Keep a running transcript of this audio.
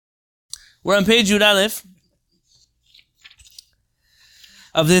We're on page Yud Aleph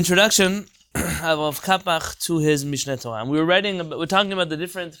of the introduction of Kapach to his Mishneh Torah. And we're talking about the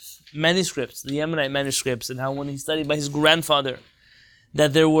different manuscripts, the Yemenite manuscripts, and how when he studied by his grandfather,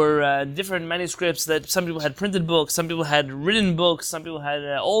 that there were different manuscripts, that some people had printed books, some people had written books, some people had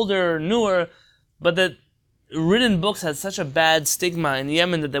older, newer, but that written books had such a bad stigma in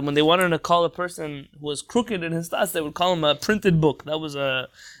Yemen that when they wanted to call a person who was crooked in his thoughts, they would call him a printed book. That was a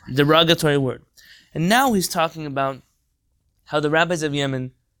derogatory word. And now he's talking about how the rabbis of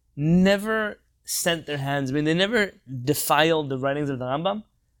Yemen never sent their hands, they never defiled the writings of the Rambam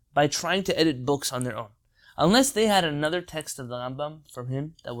by trying to edit books on their own. Unless they had another text of the Rambam from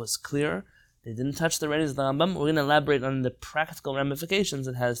him that was clear, they didn't touch the writings of the Rambam. We're going to elaborate on the practical ramifications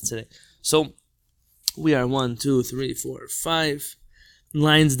it has today. So, we are 1, 2, 3, 4, 5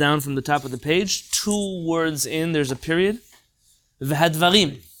 lines down from the top of the page. 2 words in, there's a period.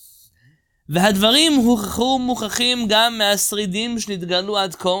 V'hadvarim. V'hadvarim huchachu muchachim gam me'asridim shnitgalu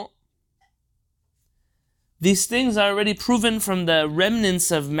ad כה. These things are already proven from the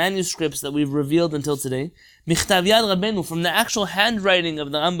remnants of manuscripts that we've revealed until today. Michtav Yad Rabbeinu, from the actual handwriting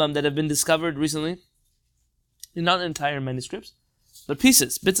of the Rambam that have been discovered recently. Not entire manuscripts, but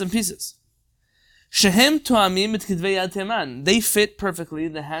pieces, bits and pieces. Shehem toamim et kitvei Yad Teman. They fit perfectly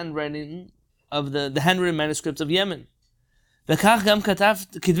the handwriting of the handwritten manuscripts of Yemen. וכך גם כתב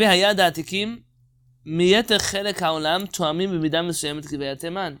כתבי היד העתיקים מיתר חלק העולם תואמים במידה מסוימת כתבי יד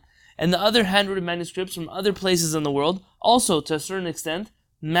תימן. And the other handwritten manuscripts from other places in the world also, to a certain extent,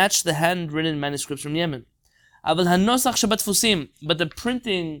 match the handwritten manuscripts from Yemen. אבל הנוסח שבדפוסים, but the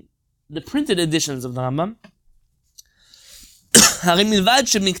printed editions of the Rambam, הרי מלבד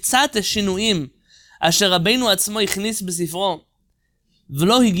שמקצת השינויים אשר רבינו עצמו הכניס בספרו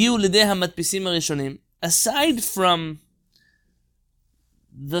ולא הגיעו לידי המדפיסים הראשונים, aside from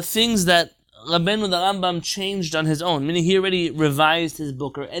the things that Rabbeinu the Rambam changed on his own, meaning he already revised his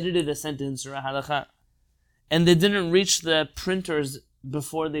book or edited a sentence or a halakha, and they didn't reach the printers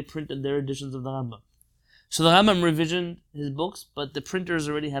before they printed their editions of the Rambam. So the Rambam revisioned his books, but the printers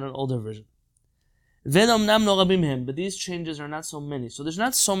already had an older version. But these changes are not so many. So there's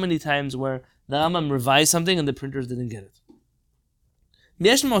not so many times where the Rambam revised something and the printers didn't get it.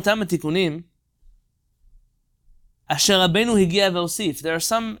 There are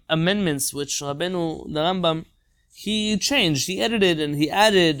some amendments which Rabbeinu, the Rambam, he changed, he edited, and he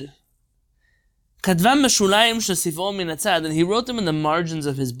added. And he wrote them in the margins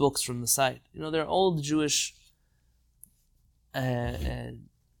of his books from the side. They're old Jewish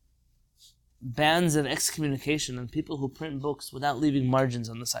bans of excommunication and people who print books without leaving margins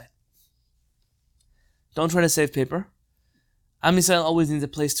on the side. Don't try to save paper. Am Yisrael always needs a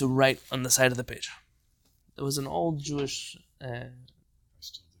place to write on the side of the page. It was an old Jewish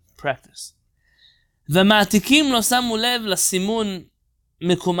practice. והמעתיקים לא שמו לב לסימון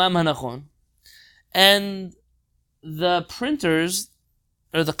מקומם הנכון. And the printers,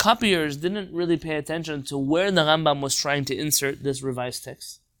 or the copiers, didn't really pay attention to where the Rambam was trying to insert this revised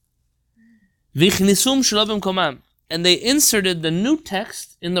text. והכניסום שלא במקומם. And they inserted the new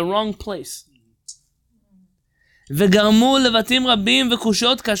text in the wrong place. וגרמו לבטים רבים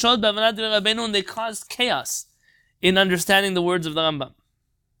וקושיות קשות בהבנת דברי רבנו, and they caused chaos in understanding the words of the Rambam.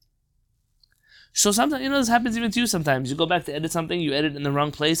 So sometimes, this happens even to you sometimes. You go back to edit something, you edit in the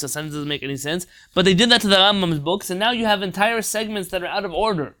wrong place, the sentence doesn't make any sense, but they did that to the Rambam's books, and now you have entire segments that are out of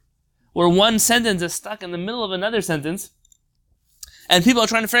order, where one sentence is stuck in the middle of another sentence, and people are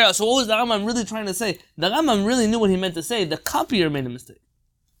trying to figure out, so what was the Rambam really trying to say? The Rambam really knew what he meant to say, the copier made a mistake.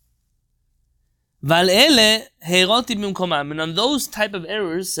 And on those type of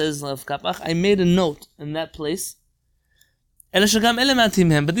errors, says Rav Kapach, I made a note in that place. But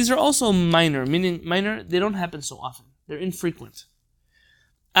these are also minor, meaning minor, they don't happen so often. They're infrequent.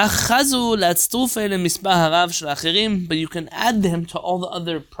 But you can add them to all the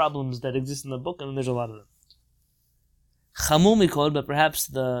other problems that exist in the book, and there's a lot of them. But perhaps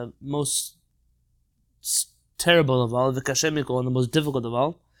the most terrible of all, the kashem mikol, and the most difficult of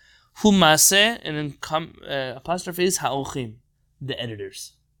all, Hu Maaseh, and in apostrophes, Ha'ochim, the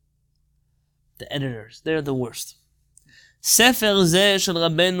editors. The editors, they're the worst. Sefer Zeh Shel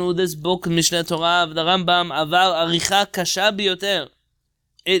Rabbeinu, this book, Mishneh Torah of the Rambam, Avar Aricha Kasha Biyoter.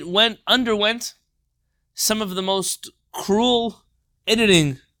 It underwent some of the most cruel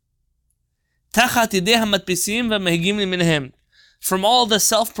editing. Tachat Yidei HaMadpisim VeMehigim Liminehem. From all the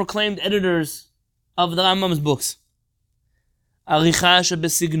self-proclaimed editors of the Rambam's books. Aricha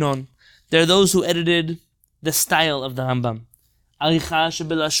shebesignon. There are those who edited the style of the Rambam. Aricha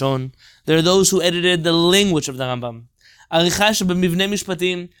shebelashon. There are those who edited the language of the Rambam. עריכה שבמבנה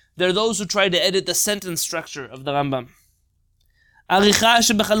משפטים, there are those who try to edit the sentence structure of the Rambam. עריכה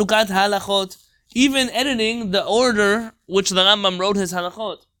שבחלוקת ההלכות, even editing the order which the Rambam wrote his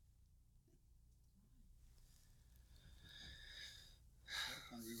halachot.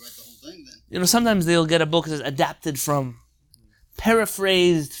 Rewrite the whole thing then. You know, sometimes they'll get a book that's adapted from,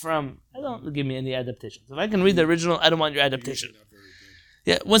 paraphrased from. I don't give me any adaptations. If I can read the original, I don't want your adaptation.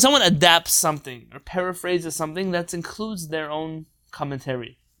 Yeah, when someone adapts something or paraphrases something, that includes their own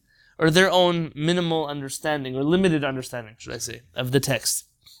commentary or their own minimal understanding or limited understanding, should I say, of the text.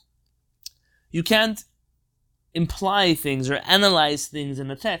 You can't imply things or analyze things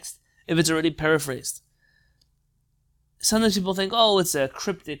in a text if it's already paraphrased. Sometimes people think, oh, it's a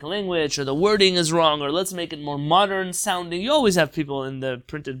cryptic language or the wording is wrong or let's make it more modern sounding. You always have people in the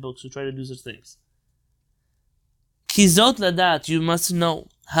printed books who try to do such things. Kizot ladat, you must know.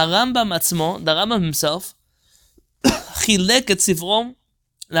 Harambam atzmo, the Rambam himself, chilek et sifro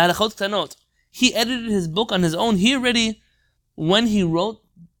lehalachot ktanot. He edited his book on his own. He already, when he wrote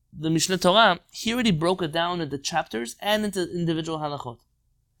the Mishneh Torah, he already broke it down into chapters and into individual halachot.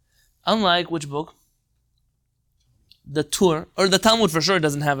 Unlike which book? The Tur, or the Talmud for sure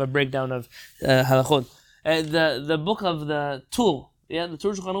doesn't have a breakdown of halachot. The book of the Tur, the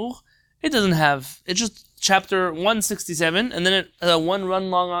Tur Shulchan Aruch, it doesn't have, it's just chapter 167, and then one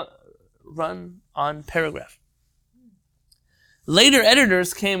run on paragraph. Later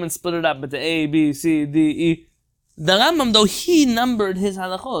editors came and split it up into A, B, C, D, E. The Rambam, though, he numbered his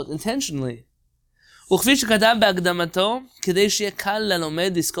halachot intentionally. וכפי שכתב בהקדמתו, כדי שיהיה קל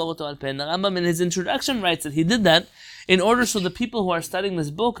ללומד לזכור אותו על פן. The Rambam in his introduction writes that he did that in order so the people who are studying this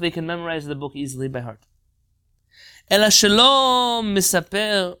book, they can memorize the book easily by heart. אלא שלא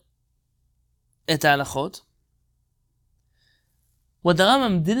מספר את ההלכות. What the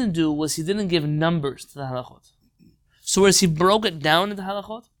Rambam didn't do was he didn't give numbers to the halachot. So whereas he broke it down into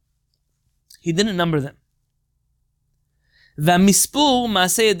halachot, he didn't number them. והמספור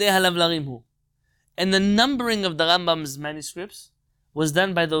מעשה ידי הלבלרים הוא. And the numbering of the Rambam's manuscripts was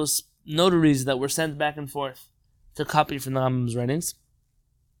done by those notaries that were sent back and forth to copy from the Rambam's writings.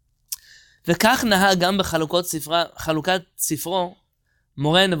 וכך נהג גם בחלוקת ספרו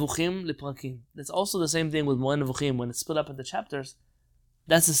מורה נבוכים לפרקים. That's also the same thing with מורה נבוכים. When it's split up into chapters,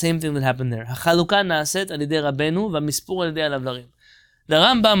 that's the same thing that happened there. החלוקה נעשית על ידי רבנו והמספור על ידי הלבלרים. The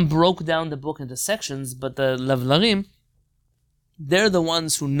Rambam broke down the book into sections, but the לבלרים, they're the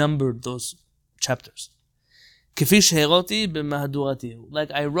ones who numbered those chapters. כפי שהראיתי במהדורתי.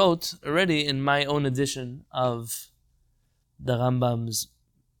 Like I wrote already in my own edition of the Rambam's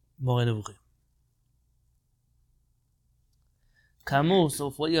מורה נבוכים. כאמור,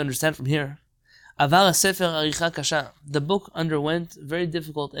 so what you understand from here, עבר הספר עריכה קשה. The book underwent very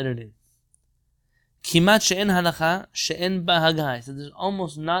difficult editing. כמעט שאין הלכה שאין בה הגהה. So there's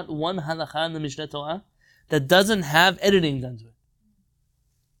almost not one halacha in the Mishneh Torah that doesn't have editing done to it.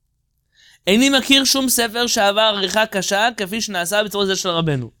 איני מכיר שום ספר שעבר עריכה קשה כפי שנעשה בצורה זה של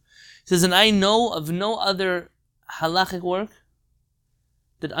רבנו. He says, and I know of no other halachic work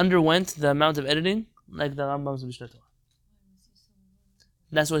that underwent the amount of editing like the Rambam's Mishneh Torah.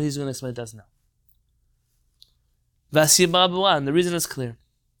 That's what he's going to explain to us now. והסיבה ברורה, and the reason is clear.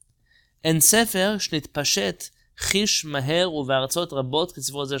 אין ספר שנתפשט חיש מהר ובארצות רבות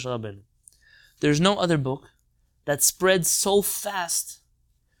כספרו זה של רבנו. There's no other book that spreads so fast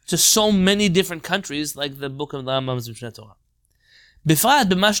to so many different countries like the book of the Rambam's Mishneh Torah. בפרט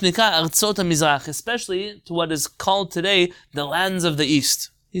במה שנקרא ארצות המזרח, especially to what is called today the lands of the East.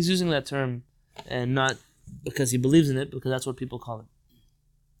 He's using that term and not because he believes in it, because that's what people call it.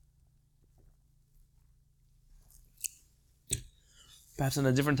 Perhaps in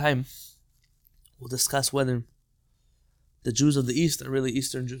a different time, we'll discuss whether the Jews of the East are really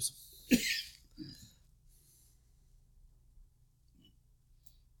Eastern Jews.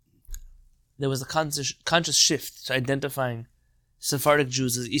 There was a conscious shift to identifying Sephardic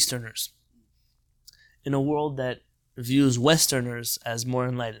Jews as Easterners in a world that views Westerners as more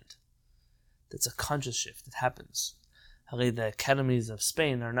enlightened. That's a conscious shift. It happens. The academies of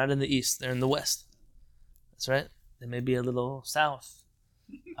Spain are not in the East, they're in the West. That's right. They may be a little south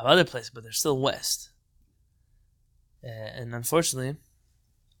of other places, but they're still West. And unfortunately,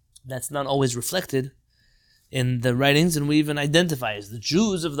 that's not always reflected in the writings, and we even identify as the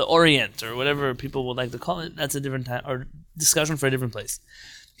Jews of the Orient, or whatever people would like to call it. That's a different time, or discussion for a different place.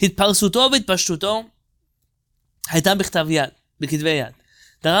 התפרסותו והתפשטותו הייתה בכתב יד, בכתבי יד.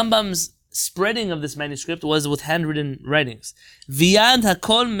 The Rambam's spreading of this manuscript was with handwritten writings. ויד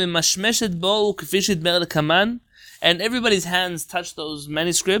הכל ממשמשת בו וכפי שהתברר לקמן, and everybody's hands touched those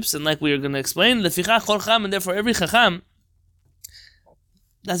manuscripts, and like we are going to explain, לפיכך כל חכם, and therefore every chacham,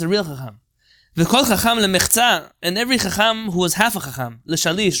 That's a real chacham. V'kol chacham lemechza, and every chacham who was half a chacham,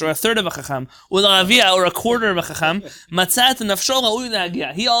 l'shalish, or a third of a chacham, u'l'ravia, or a quarter of a chacham, matzat nafsho ra'uy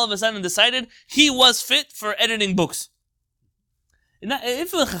le'agia. He all of a sudden decided he was fit for editing books.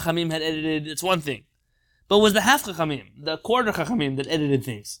 If the chachamim had edited, it's one thing. But it was the half chachamim, the quarter chachamim that edited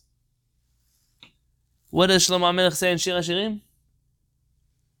things. What does Shlomo HaMelech say in Shir HaShirim?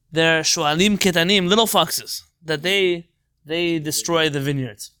 They're shualim ketanim, little foxes, that they destroy the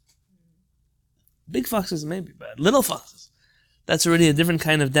vineyards. Big foxes may be bad. Little foxes, that's already a different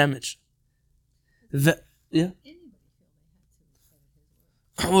kind of damage. Yeah?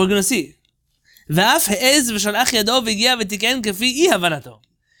 We're going to see. He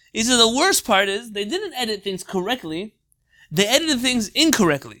said the worst part is they didn't edit things correctly. They edited things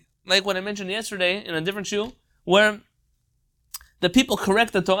incorrectly. Like what I mentioned yesterday in a different shiur, where the people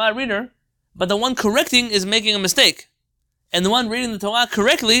correct the Torah reader, but the one correcting is making a mistake. And the one reading the Torah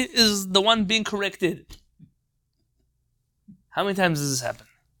correctly is the one being corrected. How many times does this happen?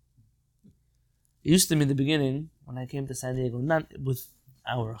 It used to be in the beginning, when I came to San Diego, not with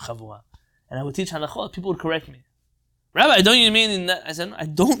our chavua, and I would teach halachot, people would correct me. Rabbi, don't you mean that? I said, no, I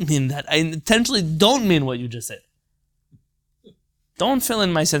don't mean that. I intentionally don't mean what you just said. Don't fill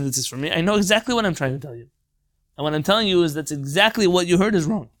in my sentences for me. I know exactly what I'm trying to tell you. And what I'm telling you is that's exactly what you heard is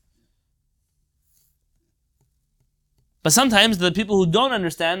wrong. But sometimes the people who don't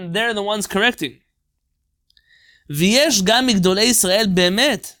understand, they're the ones correcting. V'yesh gam migdolei Israel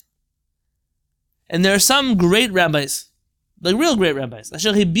be'emet. And there are some great rabbis, like real great rabbis,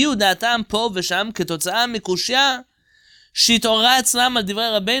 אשר הביעו דעתם פה ושם כתוצאה מקושיה שהתעוררה אצלם על דברי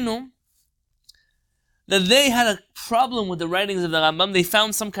רבנו, that they had a problem with the writings of the Rambam. They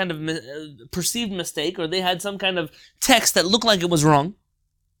found some kind of perceived mistake, or they had some kind of text that looked like it was wrong.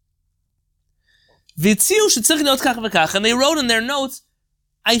 והציעו שצריך להיות כך וכך, and they wrote in their notes,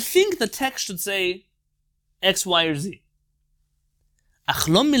 I think the text should say X, Y, or Z. אך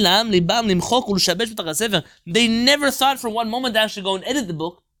לא מלאם ליבם למחוק ולשבש בתוך הספר. They never thought for one moment to actually go and edit the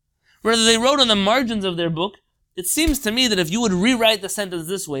book. Rather, they wrote on the margins of their book, it seems to me that if you would rewrite the sentence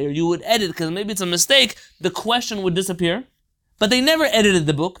this way, or you would edit, because maybe it's a mistake, the question would disappear. But they never edited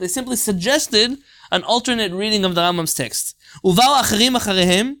the book. They simply suggested an alternate reading of the Rambam's text. ובאו אחרים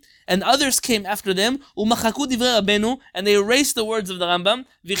אחריהם, and others came after them, ומחקו דברי רבנו, and they erased the words of the Rambam,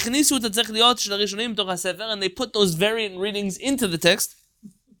 והכניסו את הצריך להיות של הראשונים בתוך הספר, and they put those variant readings into the text.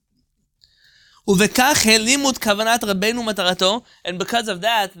 ובכך העלימו את כוונת רבנו מטרתו, and because of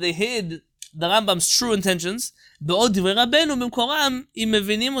that, they hid the Rambam's true intentions. בעוד דברי רבנו במקורם, אם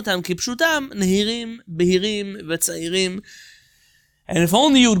מבינים אותם כפשוטם, נהירים, בהירים וצעירים. And if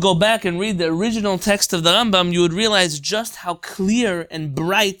only you would go back and read the original text of the Rambam, you would realize just how clear and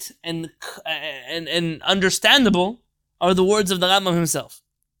bright and understandable are the words of the Rambam himself.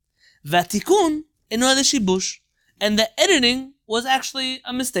 והתיקון אינו על השיבוש, and the editing was actually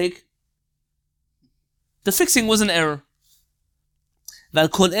a mistake. The fixing was an error. ועל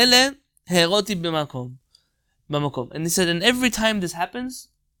כל אלה הערותי במקום. And he said, and every time this happens,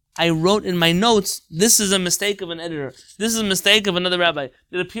 I wrote in my notes, this is a mistake of an editor. This is a mistake of another rabbi.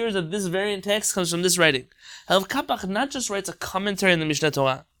 It appears that this variant text comes from this writing. Rav Kapach not just writes a commentary on the Mishneh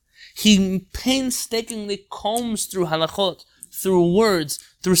Torah. He painstakingly combs through halachot, through words,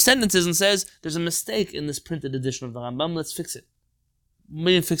 through sentences, and says, there's a mistake in this printed edition of the Rambam, let's fix it.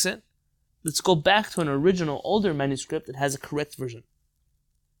 We didn't fix it. Let's go back to an original, older manuscript that has a correct version.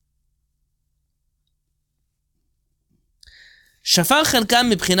 שפר חלקם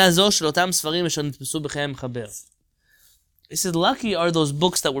מבחינה זו של אותם ספרים אשר נתפסו בחיי המחבר. He said, lucky are those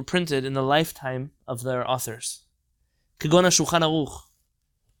books that were printed in the lifetime of their authors. כגון השולחן ערוך.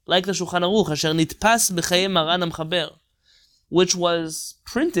 Like the שולחן ערוך, אשר נתפס בחיי מרן המחבר, which was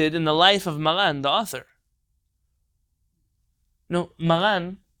printed in the life of Maran, the author. No,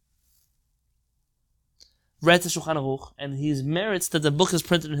 Maran read the Shulchan Aruch, and he merits that the book is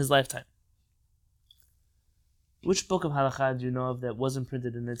printed in his lifetime. Which book of halakha do you know of that wasn't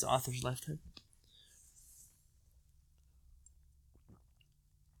printed in its author's lifetime?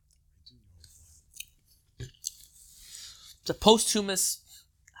 It's a posthumous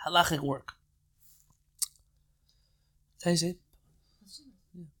halachic work. That's how you say it?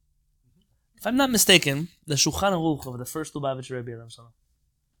 Yeah. If I'm not mistaken, the Shulchan Aruch of the first Lubavitcher Rebbe,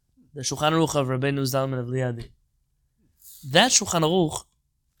 the Shulchan Aruch of Rabbeinu Zalman of Liadi, that Shulchan Aruch,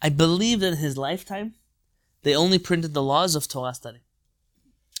 I believe that in his lifetime, they only printed the laws of Torah study.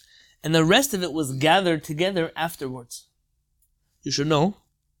 And the rest of it was gathered together afterwards. You should know.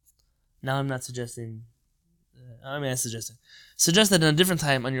 Now I'm not suggesting. I'm suggesting. Suggest that in a different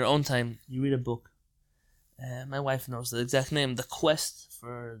time, on your own time, you read a book. my wife knows the exact name, the quest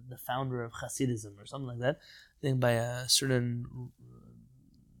for the founder of Hasidism or something like that. I think by a certain,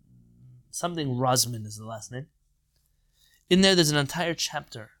 something Rosman is the last name. In there's an entire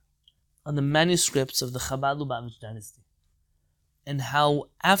chapter on the manuscripts of the Chabad Lubavitch dynasty, and how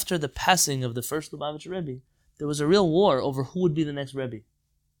after the passing of the first Lubavitch Rebbe, there was a real war over who would be the next Rebbe.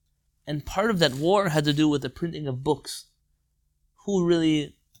 And part of that war had to do with the printing of books. Who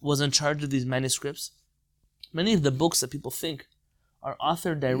really was in charge of these manuscripts? Many of the books that people think are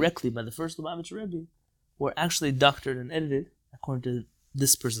authored directly by the first Lubavitch Rebbe were actually doctored and edited, according to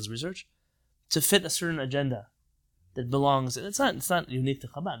this person's research, to fit a certain agenda that belongs. And it's not unique to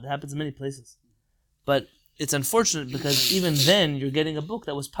Chabad. It happens in many places. But it's unfortunate because even then you're getting a book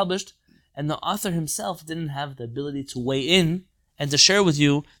that was published and the author himself didn't have the ability to weigh in and to share with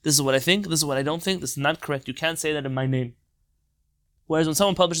you, this is what I think, this is what I don't think, this is not correct, you can't say that in my name. Whereas when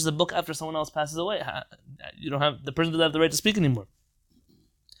someone publishes a book after someone else passes away, the person doesn't have the right to speak anymore.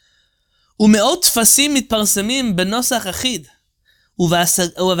 ומאות טפסים מתפרסמים בנוסח אחיד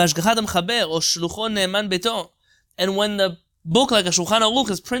ובהשגחת המחבר או שלוחו נאמן ביתו. And when the book like a Shulchan Aruch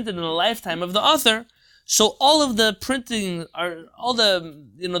is printed in the lifetime of the author, so all of the printing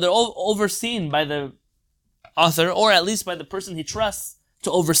they're all overseen by the author, or at least by the person he trusts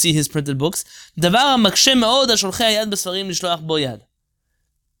to oversee his printed books. דבר המקשה מאוד על שולחי היד בספרים לשלוח בו יד.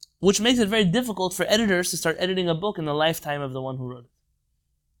 Which makes it very difficult for editors to start editing a book in the lifetime of the one who wrote it.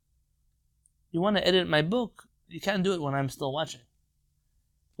 You want to edit my book, you can't do it when I'm still watching.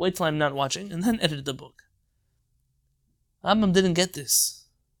 Wait till I'm not watching, and then edit the book. Rambam didn't get this.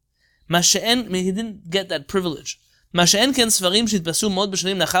 He didn't get that privilege. מה שאין כן ספרים שהתפסו מאוד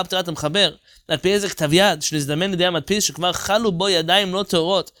בשנים לאחר פטירת המחבר, על פי איזה כתב יד שנזדמן לידי המדפיס שכבר חלו בו ידיים לא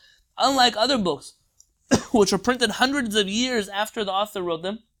טהורות. Unlike other books, which were printed hundreds of years after the author wrote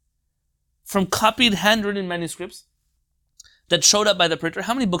them, from copied handwritten manuscripts that showed up by the printer.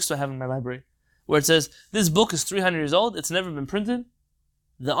 How many books do I have in my library? Where it says, this book is 300 years old, it's never been printed.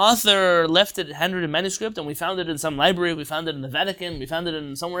 The author left it handwritten manuscript, and we found it in some library, we found it in the Vatican, we found it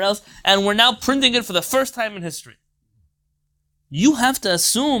in somewhere else, and we're now printing it for the first time in history. You have to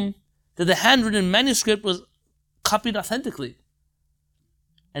assume that the handwritten manuscript was copied authentically.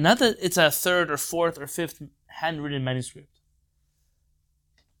 And not that it's a third or fourth or fifth handwritten manuscript.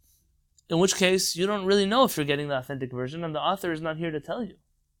 In which case, you don't really know if you're getting the authentic version, and the author is not here to tell you.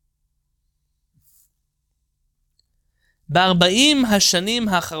 ב-40 השנים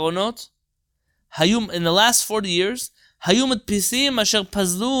האחרונות, in the last 40 years, היו מדפיסים אשר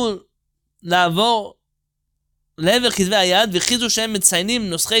פזלו לעבור לעבר כתבי היד, והכריזו שהם מציינים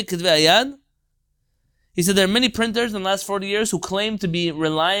נוסחי כתבי היד. He said there are many printers in the last 40 years who claim to be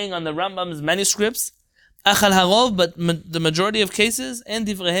relying on the Rambam's manuscripts, אך על הרוב, but the majority of cases, אין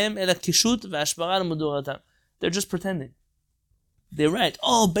דבריהם אלא קישוט והשפרה למודורתם. They're just pretending. They write,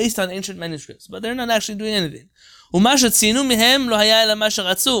 based on ancient manuscripts, but they're not actually doing anything. ומה שציינו מהם לא היה אלא מה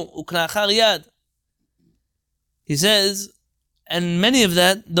שרצו, וכלאחר יד. He says, and many of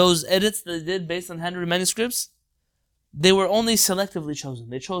those edits that they did based on handwritten manuscripts, they were only selectively chosen.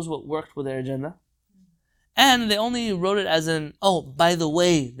 They chose what worked with their agenda. And they only wrote it as by the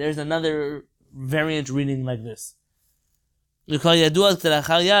way, there's another variant reading like this. וכבר ידוע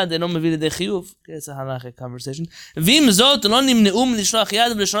כלאחר יד אינו מביא לידי חיוב. It's a halachic conversation. ועם זאת לא נמנעו מלשלוח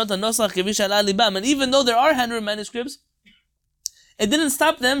יד ולשנות הנוסח כפי שעלה על ליבם. And even though there are handwritten manuscripts, it didn't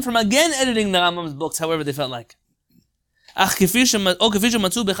stop them from again editing the Rambam's books however they felt like. אך כפי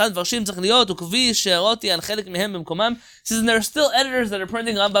שמצאו באחד מפרשים צריך להיות, וכפי שהראיתי על חלק מהם במקומם, says there are still editors that are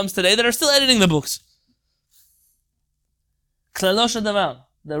printing Rambams today that are still editing the books. כללו של דבר,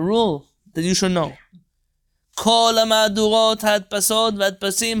 the rule that you should know. כל המהדורות, ההדפסות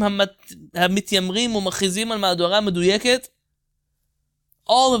וההדפסים המתיימרים ומכריזים על מהדורה מדויקת,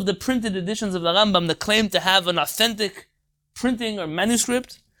 all of the printed editions of the Rambam that claim to have an authentic printing or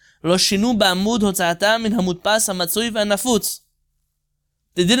manuscript, לא שינו בעמוד הוצאתם מן המודפס המצוי והנפוץ.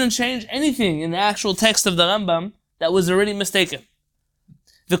 They didn't change anything in the actual text of the Rambam that was already mistaken.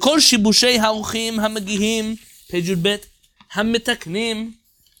 וכל שיבושי האורחים המגיעים, page י"ב, המתקנים,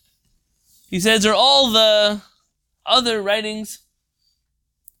 he says, are all the other writings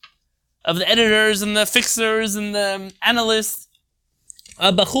of the editors and the fixers and the analysts.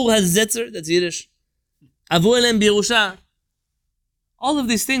 הבחור הזצר, that's Yiddish. עברו אליהם בירושה. All of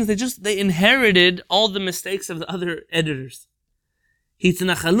these things, they inherited all the mistakes of the other editors.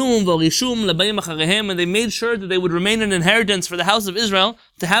 התנחלום והרישום לבאים אחריהם, and they made sure that they would remain an inheritance for the house of Israel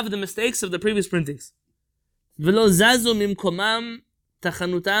to have the mistakes of the previous printings. ולא זזו ממקומם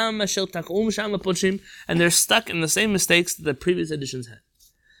תחנותם אשר תקעו משם הפולשים, and they're stuck in the same mistakes that the previous editions had.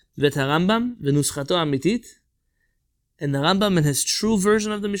 ואת הרמב"ם ונוסחתו האמיתית, and the Rambam and his true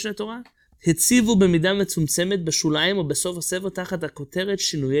version of the Mishneh Torah, הציבו במידה מצומצמת בשוליים או בסוף הספר תחת הכותרת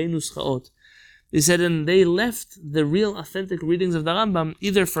שינויי נוסחאות. He said, and they left the real authentic readings of the Rambam,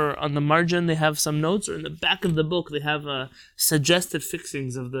 either for on the margin they have some notes, or in the back of the book they have suggested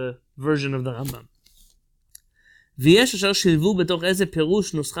fixings of the version of the Rambam. ויש אשר שילבו בתוך איזה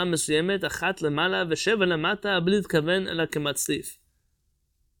פירוש נוסחה מסוימת, אחת למעלה ושבע למטה, בלי להתכוון אלא כמצליף.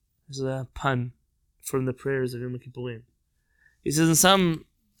 This is a pun from the prayers of Yom Kippurim. He says, and some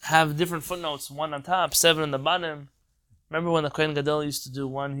have different footnotes, one on top, 7 on the bottom. Remember when the Kohen Gadol used to do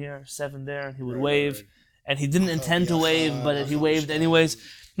 1 here, 7 there, and he would wave, and he didn't intend to wave, but he waved anyways.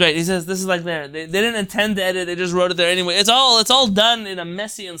 Right, he says, this is like there. They didn't intend to edit, they just wrote it there anyway. It's all done in a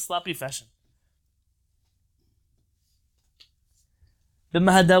messy and sloppy fashion.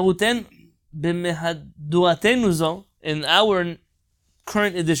 במהדורתנו זו, in our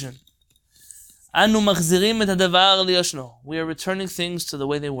current edition, אנו מחזירים את הדבר ליושנו. We are returning things to the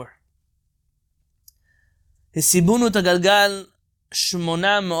way they were. הסיבונו את הגלגל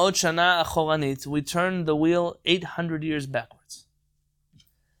 800 שנה אחורנית. We turned the wheel 800 years backwards.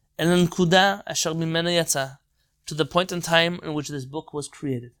 אל הנקודה אשר ממנה יצא, to the point in time in which this book was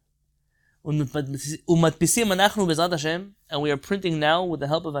created. ומדפיסים אנחנו בעזרת השם, and we are printing now with the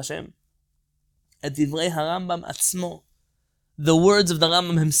help of Hashem, את דברי הרמב"ם עצמו, the words of the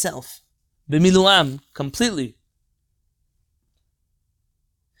Rambam himself, במילואם, completely.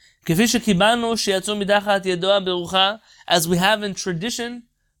 כפי שקיבלנו שיצאו מתחת ידו הברוכה, as we have in tradition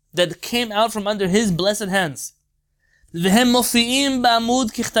that came out from under his blessed hands. והם מופיעים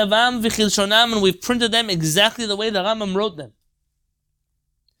בעמוד ככתבם וכלשונם, and we've printed them exactly the way the Rambam wrote them.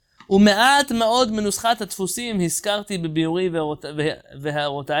 ומעט מאוד מנוסחת הדפוסים הזכרתי בביאורי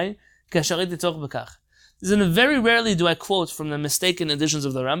והערותיי, כאשר הייתי צורך בכך. Very rarely do I quote from the mistaken editions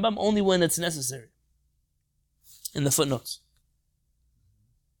of the Rambam, only when it's necessary. In the footnotes.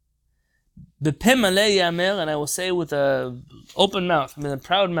 בפה מלא ייאמר, and I will say with an open mouth, with a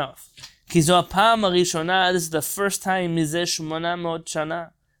proud mouth, כי זו הפעם הראשונה, this is the first time מזה 800 שנה,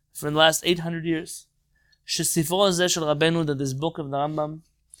 for the last 800 years, שספרו הזה של רבנו, that this book of the Rambam,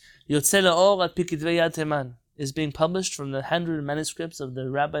 יוצא לאור על פי כתבי יד תימן, is being published from the handwritten manuscripts of the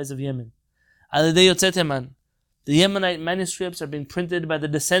rabbis of Yemen. על ידי יוצאי תימן. The Yemenite manuscripts are being printed by the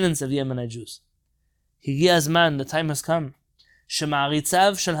descendants of Yemenite Jews. הגיע הזמן, the time has come,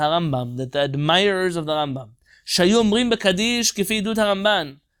 שמעריציו של הרמב"ם, that the admirers of the Rambam, שהיו אומרים בקדיש כפי עדות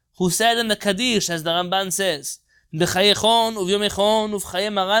הרמב"ן, who said in the Kaddish, as the Ramban says, בחיי חון וביום חון ובחיי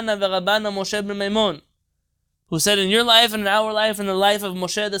מרנה ורבנה משה בן מימון, who said in your life and in our life and the life of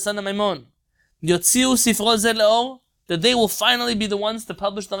Moshe the son of Maimon, יוציאו ספרו זה לאור, that they will finally be the ones to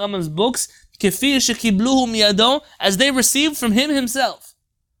publish the Rambam's books, כפי שקיבלוהו מידו, as they received from him himself.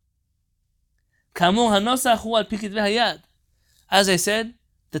 כאמור, הנוסח הוא על פי כתבי היד. As I said,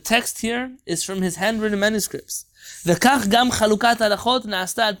 the text here is from his handwritten manuscripts. וכך גם חלוקת ההלכות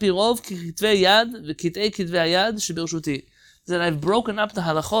נעשתה על פי רוב ככתבי יד וקטעי כתבי היד שברשותי. That I've broken up the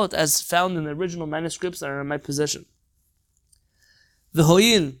halachot as found in the original manuscripts that are in my possession.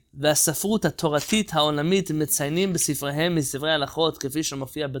 והואיל והספרות התורתית העולמית מציינים בספריהם מספרי הלכות כפי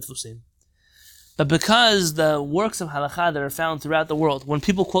שמופיע בדפוסים. But because the works of halakha that are found throughout the world, when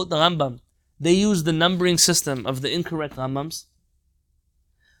people quote the Rambam, they use the numbering system of the incorrect Rambams.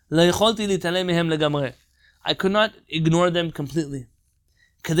 לא יכולתי להתעלם מהם לגמרי. I could not ignore them completely.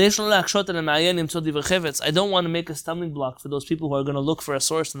 כדי שלא להקשות על המעיין למצוא דברי חפץ, I don't want to make a stumbling block for those people who are going to look for a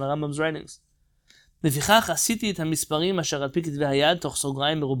source in the Rambam's writings. לפיכך עשיתי את המספרים אשר על פי כתבי היד תוך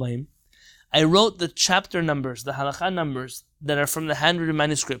סוגריים מרובעים. I wrote the chapter numbers, the halakha numbers that are from the handwritten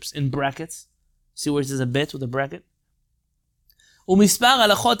manuscripts in brackets. See where it says a bit with a bracket? ומספר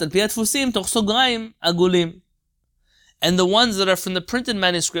הלכות על פי הדפוסים תוך סוגריים עגולים. And the ones that are from the printed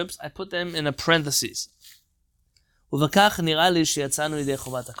manuscripts, I put them in a parentheses. ובכך נראה לי שיצאנו לידי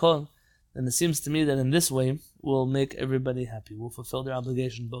חובת הכל, and it seems to me that in this way we'll make everybody happy. We'll fulfill their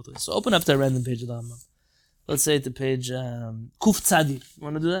obligation both ways. So open up to a random page of the Rambam. Let's say to page Kuf Tzadi. You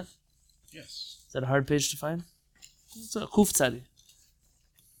want to do that? Yes. Is that a hard page to find? It's Kuf Tzadi.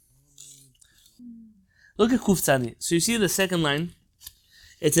 Look at Kuf Tzadi. So you see the second line.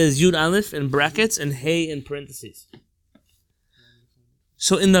 It says Yud Aleph in brackets and Hey in parentheses.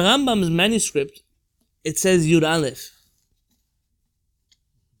 So in the Rambam's manuscript, it says Yud Aleph.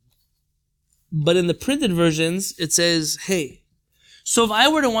 But in the printed versions, it says Hey. So if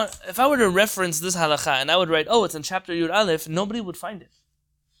I were to reference this halakha and I would write, oh, it's in chapter Yud Aleph, nobody would find it.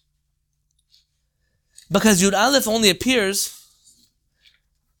 Because Yud Aleph only appears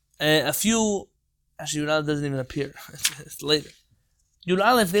a few, actually Yud Aleph doesn't even appear, it's later. Yud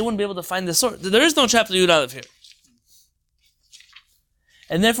Aleph, they wouldn't be able to find the source. There is no chapter Yud Aleph here.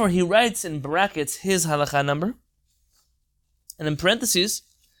 And therefore, he writes in brackets his halakha number. And in parentheses,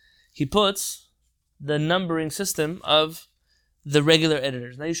 he puts the numbering system of the regular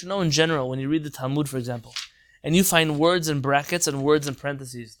editors. Now, you should know in general, when you read the Talmud, for example, and you find words in brackets and words in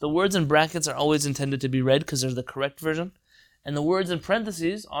parentheses, the words in brackets are always intended to be read because they're the correct version, and the words in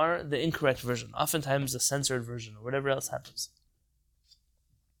parentheses are the incorrect version, oftentimes the censored version, or whatever else happens.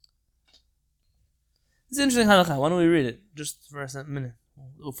 It's an interesting halakha. Why don't we read it? Just for a minute.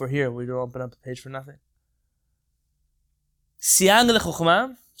 For here, we don't open up a page for nothing. Siag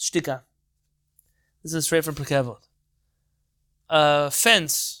lechokhma, shtika. This is straight from Pirkei Avot. A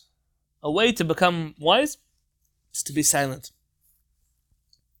fence, a way to become wise, is to be silent.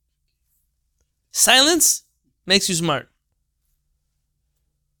 Silence makes you smart.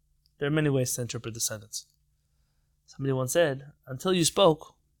 There are many ways to interpret the sentence. Somebody once said, until you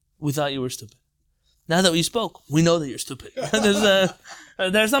spoke, we thought you were stupid. Now that we spoke, we know that you're stupid.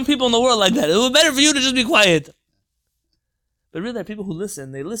 There are some people in the world like that. It would be better for you to just be quiet. But really, there are people who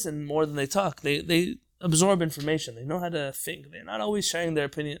listen. They listen more than they talk. They absorb information. They know how to think. They're not always sharing their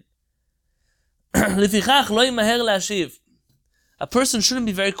opinion. A person shouldn't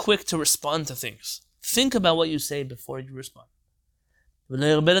be very quick to respond to things. Think about what you say before you respond.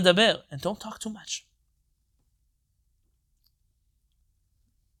 And don't talk too much.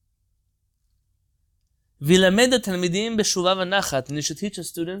 And you should teach the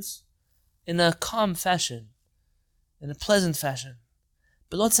students in a calm fashion, in a pleasant fashion.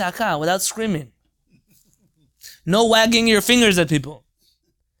 Without screaming. No wagging your fingers at people.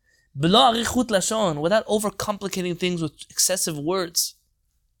 Without overcomplicating things with excessive words.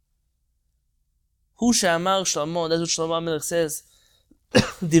 Hu she'amar Shlomo, that's what Shlomo HaMelech says.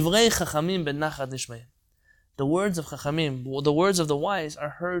 Divrei chachamim benachat nishmayim. The words of chachamim, the words of the wise, are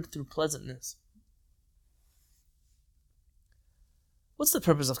heard through pleasantness. What's the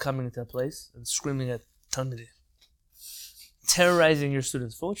purpose of coming into a place and screaming at Talmidim? Terrorizing your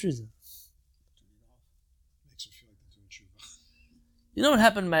students. For what reason? Makes them feel like they're doing tshuva. You know what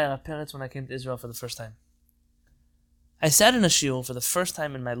happened to my parents when I came to Israel for the first time? I sat in a shiur for the first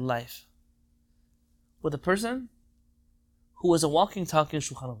time in my life with a person who was a walking, talking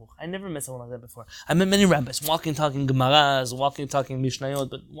Shulchan Aruch. I never met someone like that before. I met many rabbis, walking, talking Gemaras, walking, talking Mishnayot,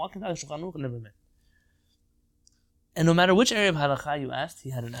 but walking, talking Shulchan Aruch I never met. And no matter which area of halakha you asked,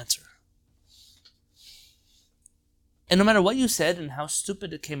 he had an answer. And no matter what you said and how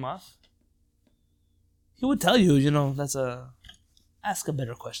stupid it came off, he would tell you, ask a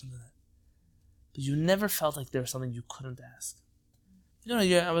better question than that. But you never felt like there was something you couldn't ask.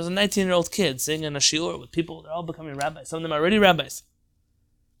 I was a 19-year-old kid sitting in a shiur with people, they're all becoming rabbis. Some of them are already rabbis.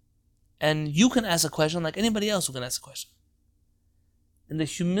 And you can ask a question like anybody else who can ask a question. And the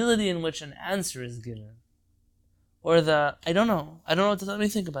humility in which an answer is given, or I don't know what to let me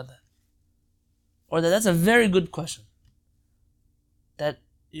think about that. Or that's a very good question. That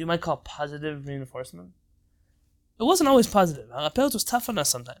you might call positive reinforcement. It wasn't always positive. Haraperet was tough on us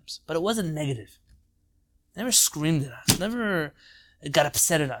sometimes, but it wasn't negative. Never screamed at us. Never got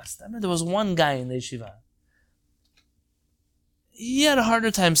upset at us. I remember there was one guy in the yeshiva. He had a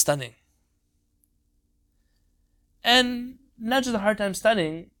harder time studying. And not just a hard time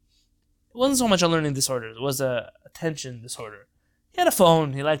studying, it wasn't so much a learning disorder. It was a attention disorder. He had a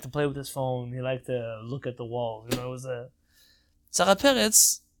phone. He liked to play with his phone. He liked to look at the wall. It was a...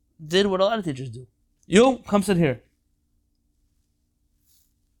 Haraperet did what a lot of teachers do. You, come sit here.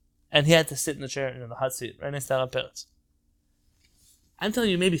 And he had to sit in the chair, in the hot seat, right next to Haraperet. I'm telling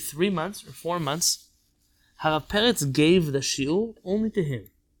you, maybe 3 months or 4 months, Haraperet gave the shiur only to him.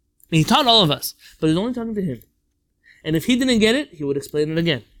 He taught all of us, but he was only talking to him. And if he didn't get it, he would explain it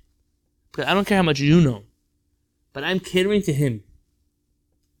again. Because I don't care how much you know, but I'm catering to him.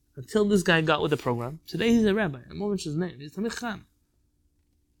 Until this guy got with the program. Today he's a rabbi. I won't mention his name. He's Talmid Chacham.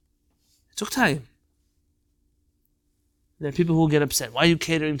 It took time. There are people who get upset. Why are you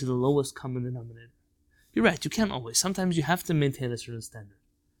catering to the lowest common denominator? You're right, you can't always. Sometimes you have to maintain a certain standard.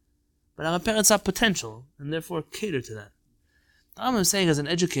 But our parents have potential, and therefore cater to that. All I'm saying as an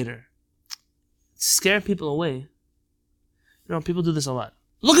educator, scare people away. People do this a lot.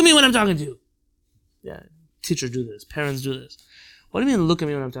 Look at me when I'm talking to you. Yeah, teachers do this. Parents do this. What do you mean look at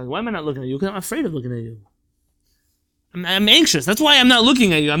me when I'm talking? Why am I not looking at you? Because I'm afraid of looking at you. I'm anxious. That's why I'm not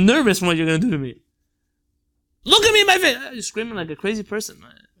looking at you. I'm nervous from what you're going to do to me. Look at me in my face. You're screaming like a crazy person.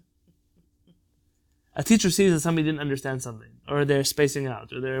 A teacher sees that somebody didn't understand something, or they're spacing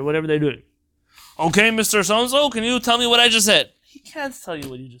out, or they're whatever they're doing. Okay, Mr. So-and-so, can you tell me what I just said? He can't tell you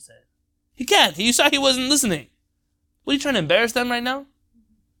what you just said. He can't. You saw he wasn't listening. What, are you trying to embarrass them right now?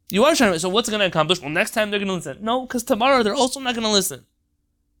 You are trying to, so what's it going to accomplish? Well, next time they're going to listen. No, because tomorrow they're also not going to listen.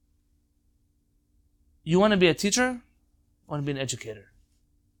 You want to be a teacher? You want to be an educator.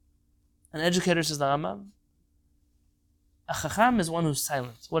 An educator, says the Rambam, a chacham is one who's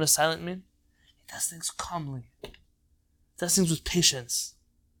silent. What does silent mean? He does things calmly. He does things with patience.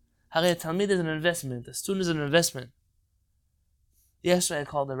 A talmid is an investment. A student is an investment. Yesterday I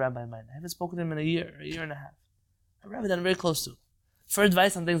called a rabbi of mine. I haven't spoken to him in a year and a half. A rabbi that I'm very close to. For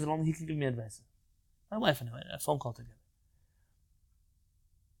advice on things that only he can give me advice. My wife anyway, a phone call together.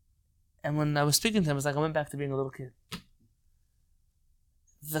 And when I was speaking to him, it was like I went back to being a little kid.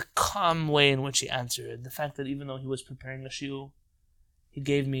 The calm way in which he answered, the fact that even though he was preparing a shiur, he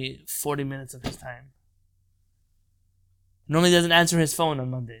gave me 40 minutes of his time. Normally he doesn't answer his phone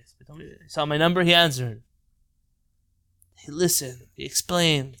on Mondays. But he saw my number, he answered. He listened, he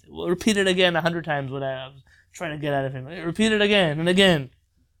explained. We'll repeat it again 100 times what I was trying to get out of him. Repeat it again and again.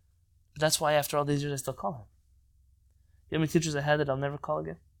 But that's why after all these years I still call him. You know how many teachers I had that I'll never call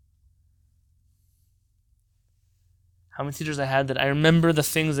again? How many teachers I had that I remember the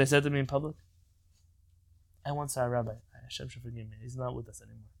things they said to me in public? I once saw a rabbi. Hashem should forgive me. He's not with us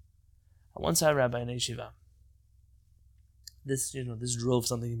anymore. I once saw a rabbi in a yeshiva. This drove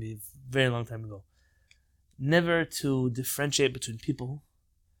something in me a very long time ago. Never to differentiate between people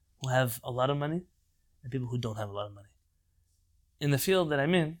who have a lot of money and people who don't have a lot of money. In the field that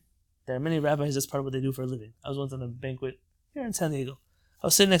I'm in, there are many rabbis, that's part of what they do for a living. I was once on a banquet here in San Diego. I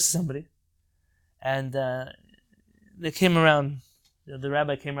was sitting next to somebody, and they came around, the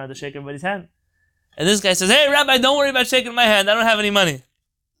rabbi came around to shake everybody's hand. And this guy says, "Hey, rabbi, don't worry about shaking my hand. I don't have any money.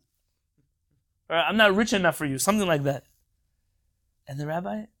 Or I'm not rich enough for you," something like that. And the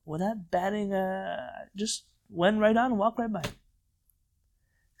rabbi, without batting, just went right on and walked right by.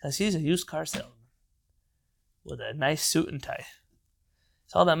 Because he's a used car salesman with a nice suit and tie.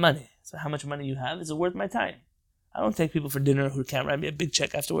 It's all that money. So how much money you have, is it worth my time? I don't take people for dinner who can't write me a big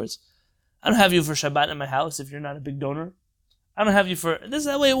check afterwards. I don't have you for Shabbat in my house if you're not a big donor. I don't have you for... This is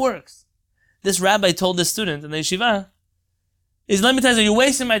the way it works. This rabbi told this student in the yeshiva, let me tell you, you're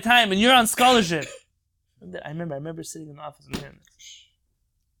wasting my time and you're on scholarship. I remember sitting in the office and hearing this.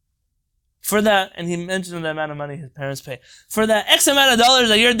 For that, and he mentioned the amount of money his parents pay. For that X amount of dollars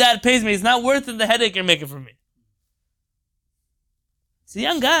that your dad pays me, it's not worth it, the headache you're making for me. It's a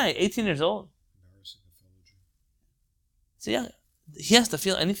young guy, 18 years old. He has to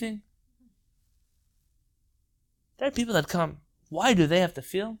feel anything. There are people that come. Why do they have to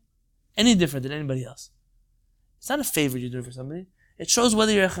feel any different than anybody else? It's not a favor you do for somebody. It shows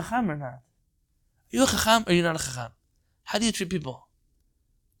whether you're a chacham or not. Are you a chacham or you're not a chacham? How do you treat people?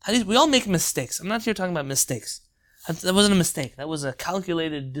 We all make mistakes. I'm not here talking about mistakes. That wasn't a mistake. That was a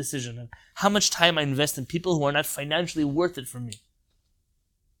calculated decision of how much time I invest in people who are not financially worth it for me.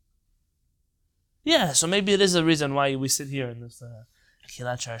 Yeah, so maybe it is a reason why we sit here in this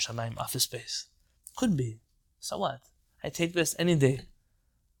Kilat Shar Shamayim office space. Could be. So what? I take this any day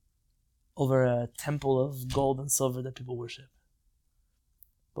over a temple of gold and silver that people worship.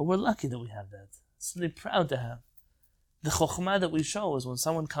 But we're lucky that we have that. Something proud to have. The chokhmah that we show is when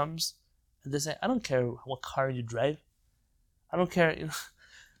someone comes and they say, I don't care what car you drive. I don't care. I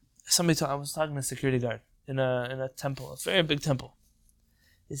was talking to a security guard in a temple, a very big temple.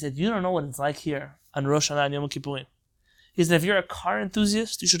 He said, you don't know what it's like here on Rosh Hashanah and Yom Kippurim. He said, if you're a car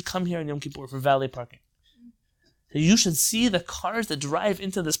enthusiast, you should come here on Yom Kippur for valet parking. So you should see the cars that drive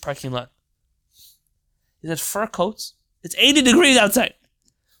into this parking lot. He said, fur coats. It's 80 degrees outside.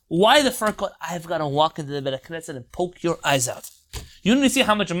 Why the fur coat? I've got to walk into the Beit HaKnesset and poke your eyes out. You need to see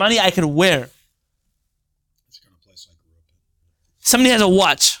how much money I could wear. It's kind of place I grew up in. Somebody has a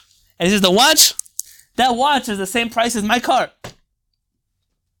watch. And he says, the watch? That watch is the same price as my car.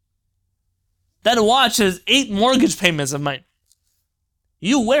 That watch is 8 mortgage payments of mine.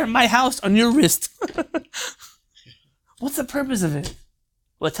 You wear my house on your wrist. What's the purpose of it?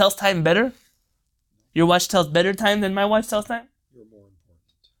 What, tells time better? Your watch tells better time than my watch tells time? You're more important.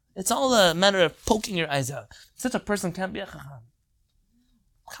 It's all a matter of poking your eyes out. Such a person can't be a chacham.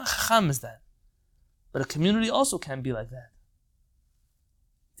 What kind of chacham is that? But a community also can't be like that.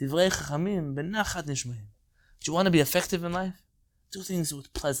 Divrei chachamim benachat nishmaim. Do you want to be effective in life? Do things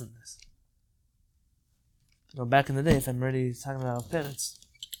with pleasantness. Back in the day, if I'm already talking about parents,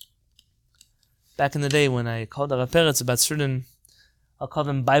 back in the day when I called our parents about certain, I'll call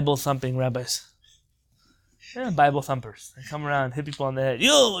them Bible-thumping rabbis. They're Bible thumpers. They come around, hit people on the head.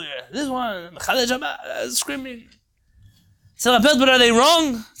 You, this one, Chalei Shabbat, screaming. I said, but are they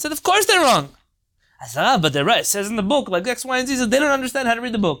wrong? I said, of course they're wrong. I said, but they're right. It says in the book, like X, Y, and Z, so they don't understand how to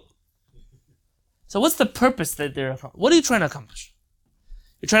read the book. So what's the purpose that what are you trying to accomplish?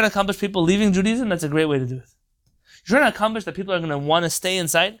 You're trying to accomplish people leaving Judaism? That's a great way to do it. You're trying to accomplish that people are going to want to stay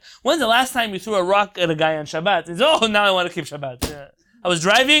inside? When's the last time you threw a rock at a guy on Shabbat? He says, oh, now I want to keep Shabbat. Yeah. I was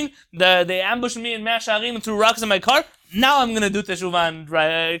driving, they ambushed me in Mea Shearim and threw rocks in my car. Now I'm going to do Teshuvah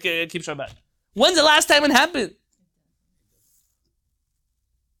and keep Shabbat. When's the last time it happened?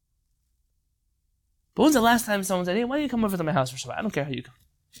 But when's the last time someone said, hey, why don't you come over to my house for Shabbat? I don't care how you come.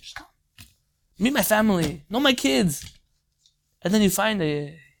 Just come. Meet my family. Know my kids. And then you find,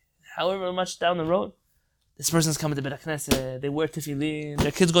 however much down the road, this person's coming to Beit HaKnesset, they wear tefillin,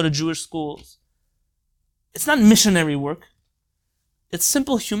 their kids go to Jewish schools. It's not missionary work. It's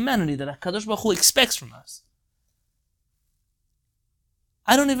simple humanity that HaKadosh Baruch Hu expects from us.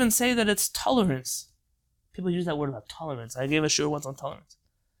 I don't even say that it's tolerance. People use that word about tolerance. I gave a shiur once on tolerance.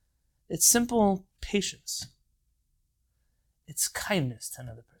 It's simple patience. It's kindness to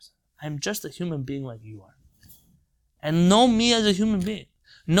another person. I'm just a human being like you are. And know me as a human being.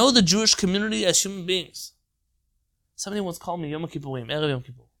 Know the Jewish community as human beings. Somebody once called me Yom Kippurim, Erev Yom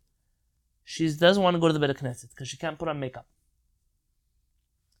Kippur. She doesn't want to go to the Beit HaKnesset because she can't put on makeup.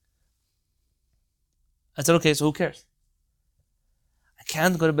 I said, okay, so who cares? I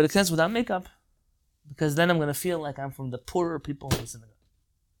can't go to Beit HaKnesset without makeup because then I'm going to feel like I'm from the poorer people in the synagogue.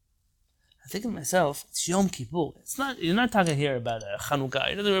 I think to myself, it's Yom Kippur. It's not. You're not talking here about Chanukah.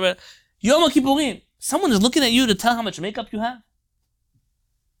 You're talking about Yom Kippurim. Someone is looking at you to tell how much makeup you have.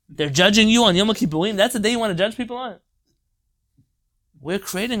 They're judging you on Yom Kippurim. That's the day you want to judge people on. We're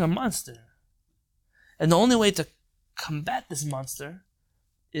creating a monster. And the only way to combat this monster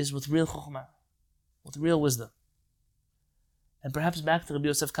is with real chokhmah, with real wisdom. And perhaps back to Rabbi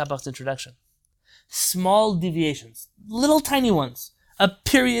Yosef Kapach's introduction. Small deviations, little tiny ones, a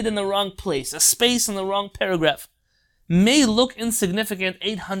period in the wrong place, a space in the wrong paragraph, may look insignificant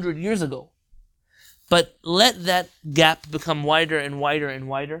 800 years ago. But let that gap become wider and wider and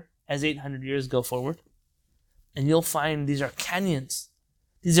wider as 800 years go forward. And you'll find these are canyons.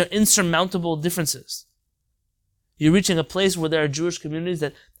 These are insurmountable differences. You're reaching a place where there are Jewish communities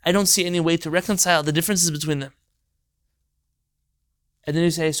that I don't see any way to reconcile the differences between them. And then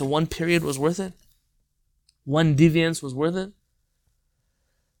you say, so one period was worth it? One deviance was worth it?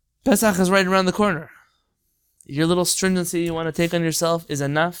 Pesach is right around the corner. Your little stringency you want to take on yourself is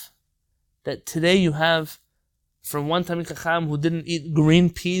enough that today you have, from one Talmid Chacham who didn't eat green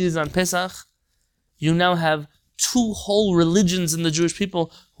peas on Pesach, you now have two whole religions in the Jewish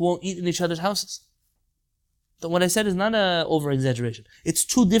people who won't eat in each other's houses. So what I said is not an over-exaggeration. It's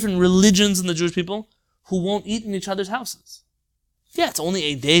two different religions in the Jewish people who won't eat in each other's houses. Yeah, it's only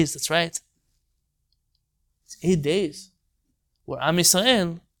 8 days, that's right. It's 8 days where Am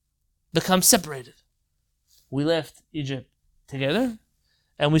Yisrael becomes separated. We left Egypt together,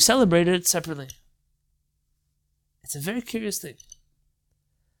 and we celebrated it separately. It's a very curious thing.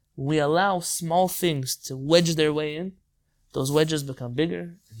 We allow small things to wedge their way in. Those wedges become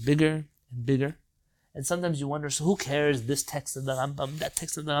bigger and bigger and bigger. And sometimes you wonder, so who cares, this text of the Rambam, that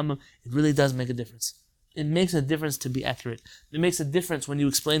text of the Rambam? It really does make a difference. It makes a difference to be accurate. It makes a difference when you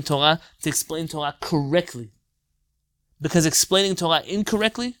explain Torah, to explain Torah correctly. Because explaining Torah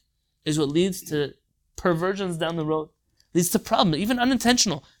incorrectly is what leads to perversions down the road. Leads to problems, even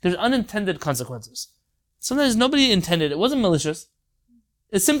unintentional. There's unintended consequences. Sometimes nobody intended it. It wasn't malicious.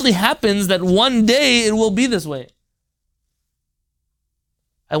 It simply happens that one day it will be this way.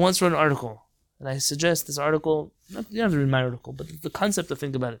 I once wrote an article, and I suggest this article, you don't have to read my article, but the concept to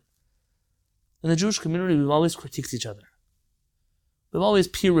think about it. In the Jewish community, we've always critiqued each other. We've always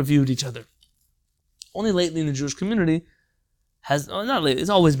peer-reviewed each other. Only lately in the Jewish community not lately, it's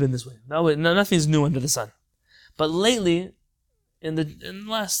always been this way. Nothing's new under the sun. But lately, in the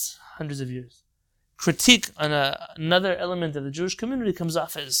last hundreds of years, critique on another element of the Jewish community comes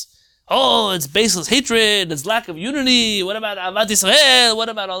off as, oh, it's baseless hatred, it's lack of unity, what about Ahavat Yisrael, what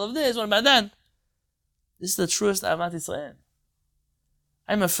about all of this, what about that? This is the truest Ahavat Yisrael.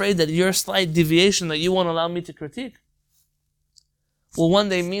 I'm afraid that your slight deviation that you won't allow me to critique will one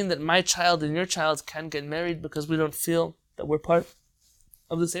day mean that my child and your child can't get married because we don't feel that we're part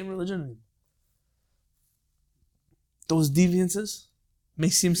of the same religion. Those deviances may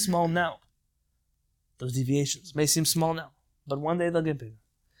seem small now. Those deviations may seem small now, but one day they'll get bigger.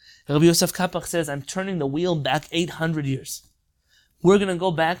 Rabbi Yosef Kapach says, I'm turning the wheel back 800 years. We're going to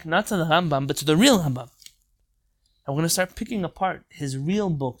go back, not to the Rambam, but to the real Rambam. And we're going to start picking apart his real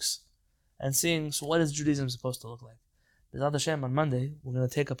books and seeing, so what is Judaism supposed to look like? B'ezrat Hashem, on Monday, we're going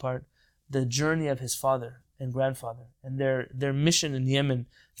to take apart the journey of his father and grandfather and their mission in Yemen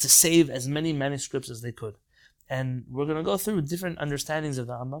to save as many manuscripts as they could. And we're going to go through different understandings of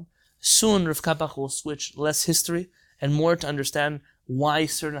the Rambam. Soon, Rav Kapach will switch less history and more to understand why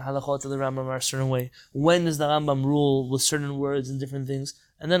certain halachot of the Rambam are a certain way, when does the Rambam rule with certain words and different things,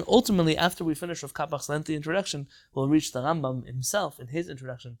 and then ultimately, after we finish Rav Kapach's lengthy introduction, we'll reach the Rambam himself in his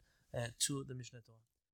introduction to the Mishneh Torah.